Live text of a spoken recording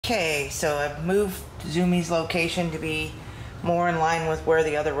Okay, so I've moved Zumi's location to be more in line with where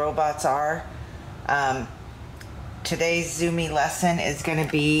the other robots are. Today's Zumi lesson is going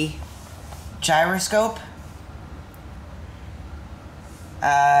to be gyroscope.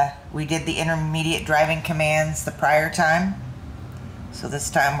 We did the intermediate driving commands the prior time. So this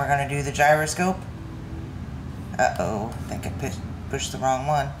time we're going to do the gyroscope. Uh-oh, I think I pushed the wrong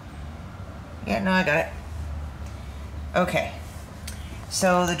one. Yeah, no, I got it. Okay,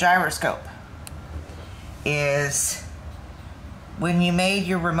 so the gyroscope is when you made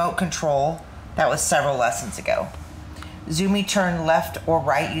your remote control, that was several lessons ago. Zumi turned left or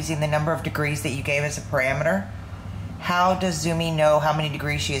right using the number of degrees that you gave as a parameter. How does Zumi know how many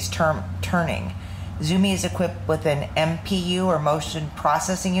degrees she is turning? Zumi is equipped with an MPU or motion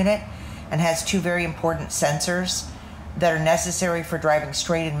processing unit and has two very important sensors that are necessary for driving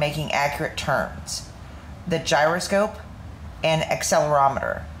straight and making accurate turns: the gyroscope and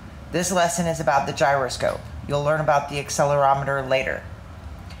accelerometer. This lesson is about the gyroscope. You'll learn about the accelerometer later.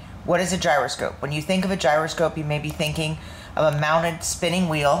 What is a gyroscope? When you think of a gyroscope, you may be thinking of a mounted spinning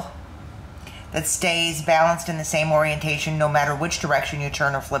wheel that stays balanced in the same orientation no matter which direction you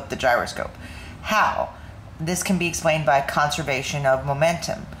turn or flip the gyroscope. How? This can be explained by conservation of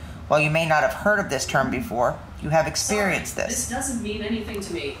momentum. While you may not have heard of this term before, you have experienced this. This doesn't mean anything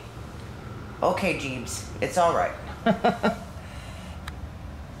to me. Okay, Jeeves, it's all right.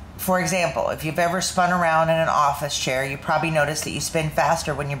 For example, if you've ever spun around in an office chair, you probably noticed that you spin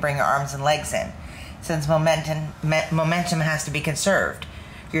faster when you bring your arms and legs in, since momentum has to be conserved.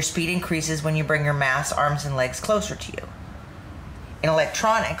 Your speed increases when you bring your mass, arms, and legs closer to you. In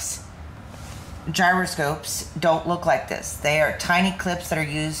electronics, gyroscopes don't look like this. They are tiny clips that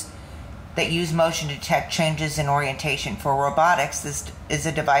use motion to detect changes in orientation. For robotics, this is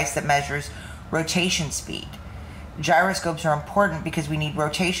a device that measures rotation speed. Gyroscopes are important because we need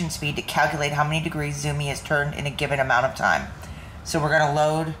rotation speed to calculate how many degrees Zumi has turned in a given amount of time. So we're going to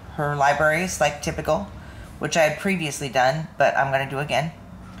load her libraries like typical, which I had previously done, but I'm going to do again.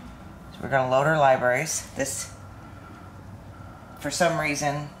 So we're going to load her libraries. This, for some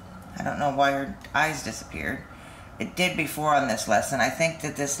reason, I don't know why her eyes disappeared. It did before on this lesson. I think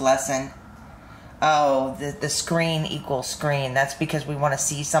that this lesson, the screen equals screen. That's because we want to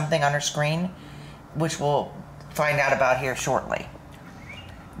see something on her screen, which we'll find out about here shortly.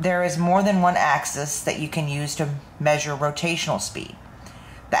 There is more than one axis that you can use to measure rotational speed.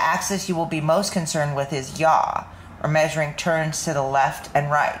 The axis you will be most concerned with is yaw, or measuring turns to the left and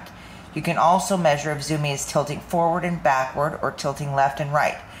right. You can also measure if Zumi is tilting forward and backward or tilting left and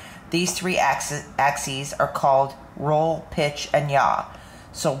right. These three axes are called roll, pitch, and yaw.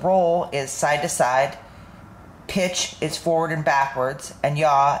 So roll is side to side, pitch is forward and backwards, and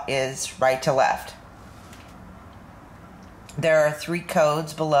yaw is right to left. There are three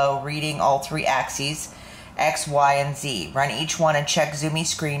codes below reading all three axes, X, Y, and Z. Run each one and check Zumi's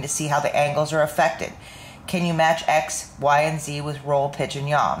screen to see how the angles are affected. Can you match X, Y, and Z with roll, pitch, and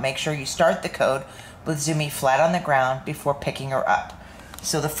yaw? Make sure you start the code with Zumi flat on the ground before picking her up.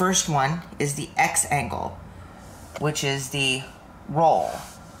 So the first one is the X angle, which is the roll.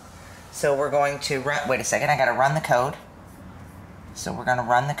 So we're going to run, wait a second, I gotta run the code. So we're gonna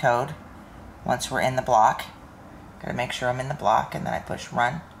run the code once we're in the block. Gotta make sure I'm in the block, and then I push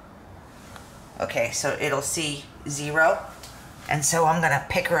run. Okay, so it'll see 0, and so I'm gonna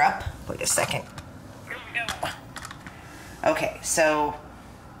pick her up. Wait a second. Here we go. Okay, so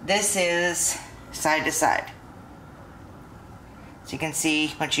this is side to side. So you can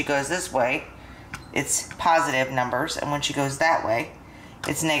see when she goes this way, it's positive numbers, and when she goes that way,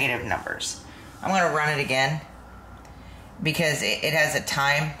 it's negative numbers. I'm gonna run it again because it has a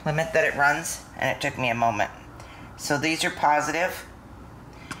time limit that it runs, and it took me a moment. So these are positive,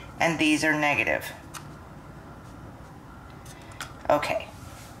 and these are negative. Okay.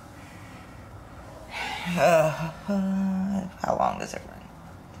 How long does it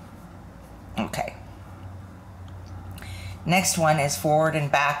run? Okay. Next one is forward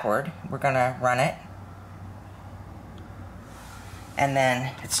and backward. We're going to run it. And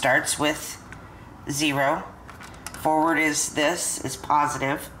then it starts with 0. Forward is this, is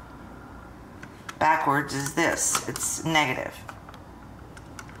positive. Backwards is this, it's negative.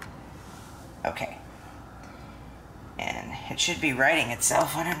 Okay. And it should be writing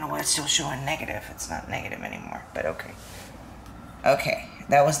itself. I don't know why it's still showing negative. It's not negative anymore, but okay. Okay,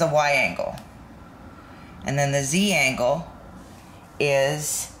 that was the Y angle. And then the Z angle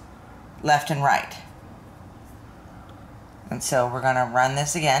is left and right. And so we're going to run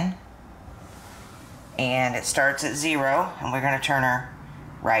this again. And it starts at 0, and we're going to turn her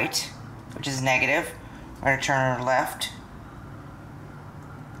right, which is negative. We're going to turn her left,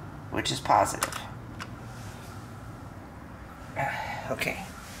 which is positive. Okay.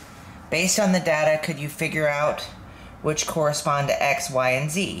 Based on the data, could you figure out which correspond to X, Y, and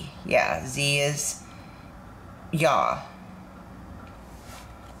Z? Yeah, Z is yaw.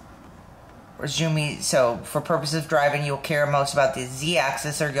 Or Zumi, so for purposes of driving, you'll care most about the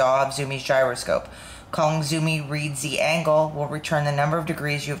Z-axis or yaw of Zumi's gyroscope. Calling Zumi read Z angle will return the number of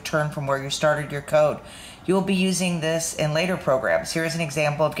degrees you have turned from where you started your code. You will be using this in later programs. Here is an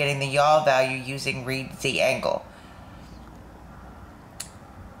example of getting the yaw value using read Z angle.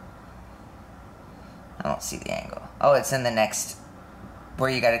 I don't see the angle. Oh, it's in the next, where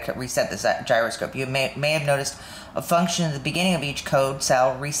you got to reset the gyroscope. You may have noticed a function at the beginning of each code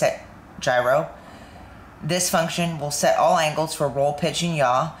cell, reset gyro. This function will set all angles for roll, pitch, and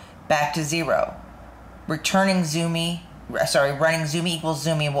yaw back to 0. Running Zumi equals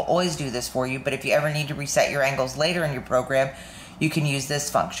Zumi will always do this for you, but if you ever need to reset your angles later in your program, you can use this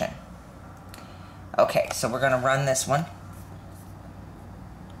function. Okay, so we're going to run this one.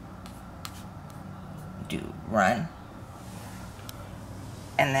 Do run.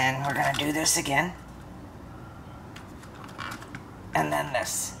 And then we're going to do this again. And then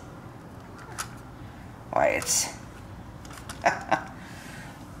this. Why, it's... I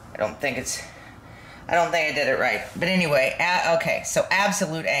don't think I did it right. But anyway, okay, so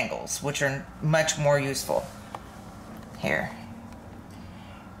absolute angles, which are much more useful. Here.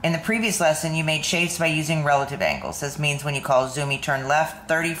 In the previous lesson, you made shapes by using relative angles. This means when you call Zumi turn left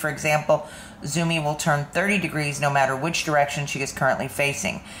 30, for example, Zumi will turn 30 degrees no matter which direction she is currently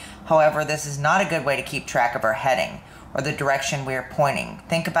facing. However, this is not a good way to keep track of our heading or the direction we are pointing.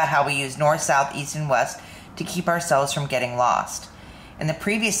 Think about how we use north, south, east, and west to keep ourselves from getting lost. In the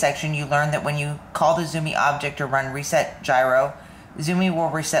previous section, you learned that when you call the Zumi object or run reset gyro, Zumi will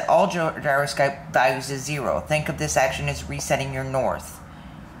reset all gyroscope values to 0. Think of this action as resetting your north.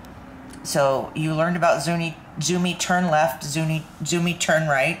 So you learned about Zumi turn left, Zumi turn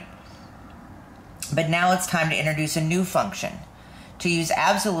right. But now it's time to introduce a new function. To use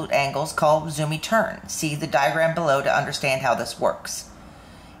absolute angles, call Zumi turn. See the diagram below to understand how this works.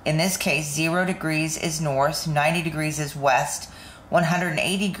 In this case, 0 degrees is north, 90 degrees is west,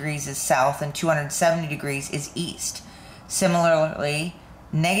 180 degrees is south, and 270 degrees is east. Similarly,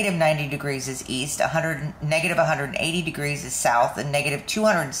 negative 90 degrees is east, negative 180 degrees is south, and negative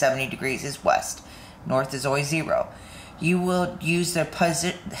 270 degrees is west. North is always 0. You would use the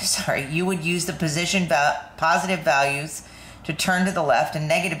positive values to turn to the left and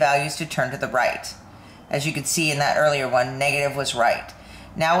negative values to turn to the right. As you could see in that earlier one, negative was right.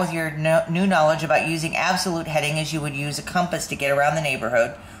 Now with your new knowledge about using absolute heading as you would use a compass to get around the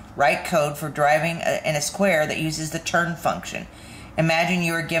neighborhood, write code for driving in a square that uses the turn function. Imagine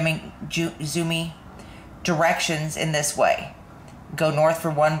you are giving Zumi directions in this way. Go north for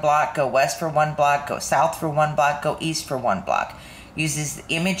 1 block, go west for 1 block, go south for 1 block, go east for 1 block. Uses the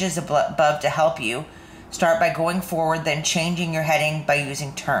images above to help you. Start by going forward, then changing your heading by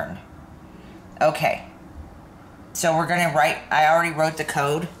using turn. Okay. So we're going to write, I already wrote the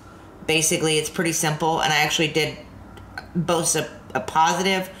code. Basically, it's pretty simple, and I actually did both a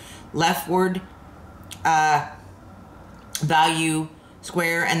positive leftward value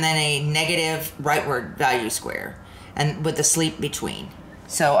square and then a negative rightward value square, and with the sleep between.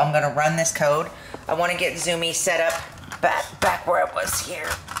 So I'm going to run this code. I want to get Zumi set up back where it was here.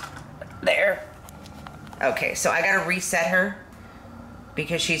 There. Okay, so I got to reset her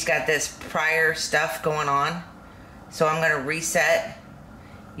because she's got this prior stuff going on. So I'm going to reset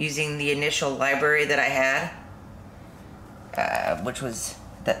using the initial library that I had, which was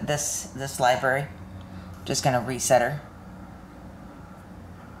this library. Just going to reset her.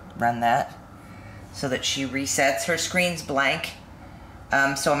 Run that so that she resets. Her screen's blank.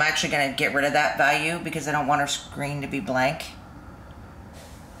 So I'm actually going to get rid of that value because I don't want her screen to be blank.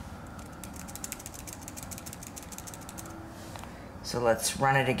 So let's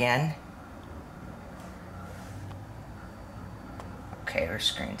run it again. Okay, her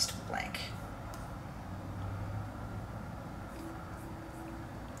screen's still blank.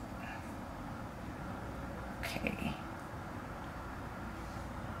 Okay.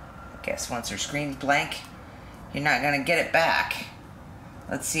 I guess once her screen's blank, you're not going to get it back.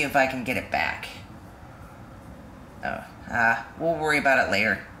 Let's see if I can get it back. Oh, we'll worry about it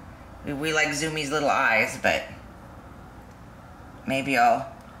later. We like Zumi's little eyes, but maybe I'll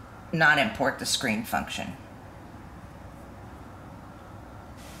not import the screen function.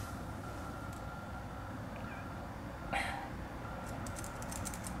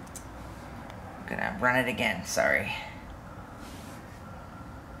 I'm gonna run it again, sorry.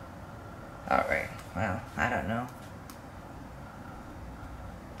 Alright, well, I don't know.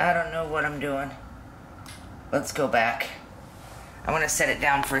 I don't know what I'm doing. Let's go back. I'm gonna set it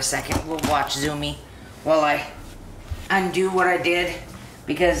down for a second. We'll watch Zumi while I undo what I did,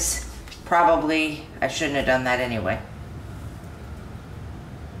 because probably I shouldn't have done that anyway.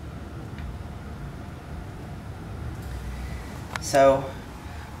 So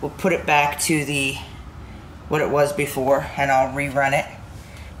we'll put it back to what it was before, and I'll rerun it,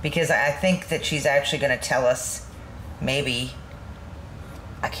 because I think that she's actually going to tell us, maybe,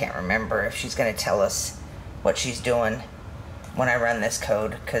 I can't remember if she's going to tell us what she's doing when I run this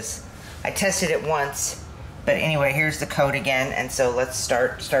code, because I tested it once. But anyway, here's the code again, and so let's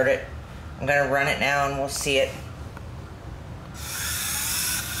start it. I'm going to run it now and we'll see it.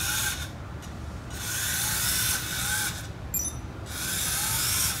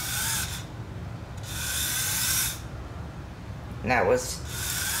 And that was,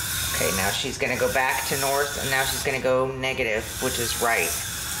 okay, now she's going to go back to north, and now she's going to go negative, which is right,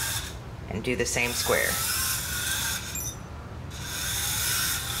 and do the same square.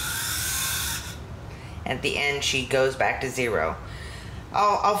 At the end, she goes back to 0.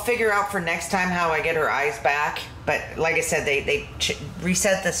 I'll figure out for next time how I get her eyes back, but like I said, they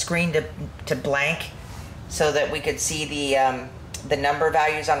reset the screen to blank so that we could see the number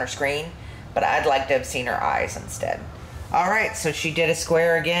values on her screen, but I'd like to have seen her eyes instead. Alright, so she did a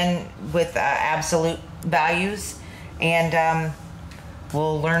square again with absolute values, and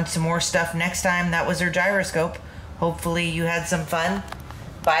we'll learn some more stuff next time. That was her gyroscope. Hopefully you had some fun.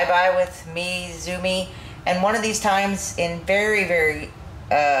 Bye-bye with me, Zumi, and one of these times in very, very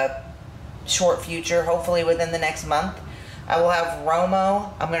short future, hopefully within the next month, I will have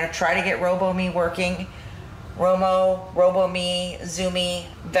Romo. I'm going to try to get RoboMe working. Romo, RoboMe, Zumi,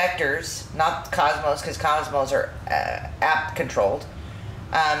 Vectors, not Cosmos, because Cosmos are app controlled,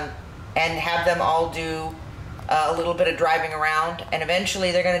 and have them all do a little bit of driving around, and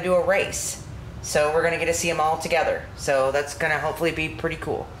eventually they're going to do a race. So we're going to get to see them all together. So that's going to hopefully be pretty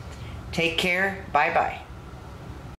cool. Take care. Bye-bye.